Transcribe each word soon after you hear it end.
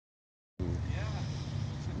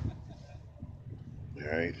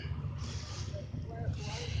All right.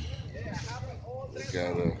 We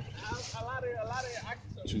got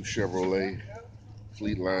two Chevrolet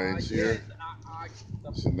Fleet Lines here.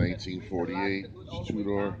 It's a 1948. It's two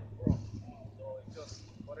door.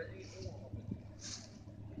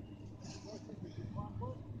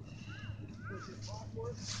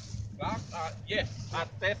 Yes, I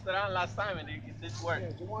tested out last time and it did work. Yeah,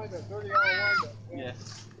 the one, the 30-hour one.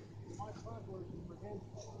 Yes.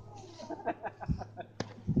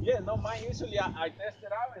 Yeah, no, mine usually I test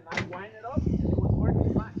it out and I wind it up and it was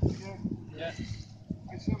working fine. Yeah. Yeah.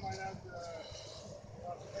 Some might have to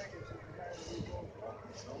take it so you can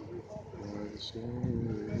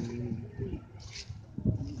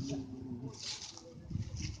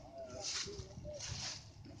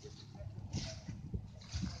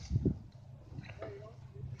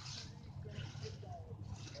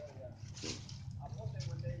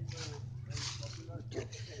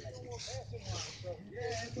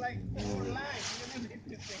yeah, it's like more life. You don't need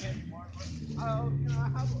this thing anymore. But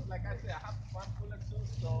I have, like I said, I have one cooler too,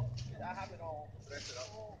 so I have it all dressed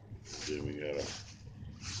up. Then we got a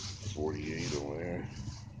 48 over there.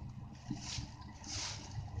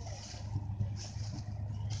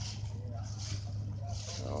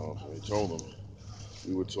 Oh, so they told them.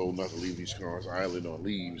 We were told not to leave these cars idling on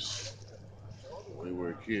leaves when we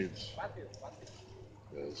were kids.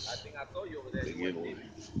 Because they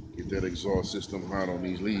get that exhaust system hot on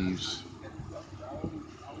these leaves.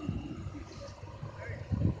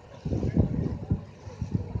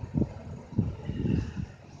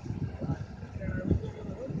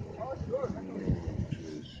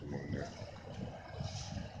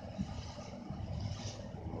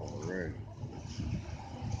 All right.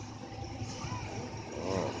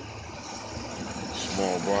 Oh,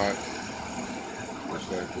 small block. Looks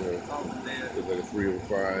like a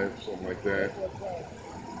 305, something like that.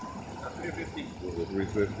 350. Was it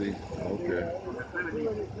 350? Okay.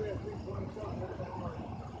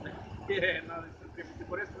 Yeah, no, it's 350.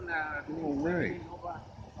 Por eso una All right.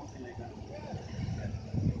 something like that.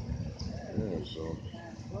 Yeah, so.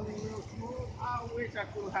 I wish I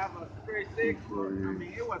could have a straight six, but I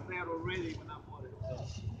mean, it was there already when I bought it,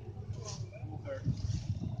 so it won't hurt.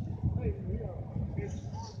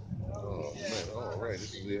 Oh man, all right.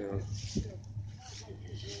 This is the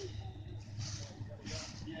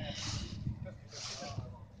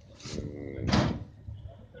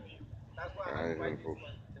That's why I had to buy this one.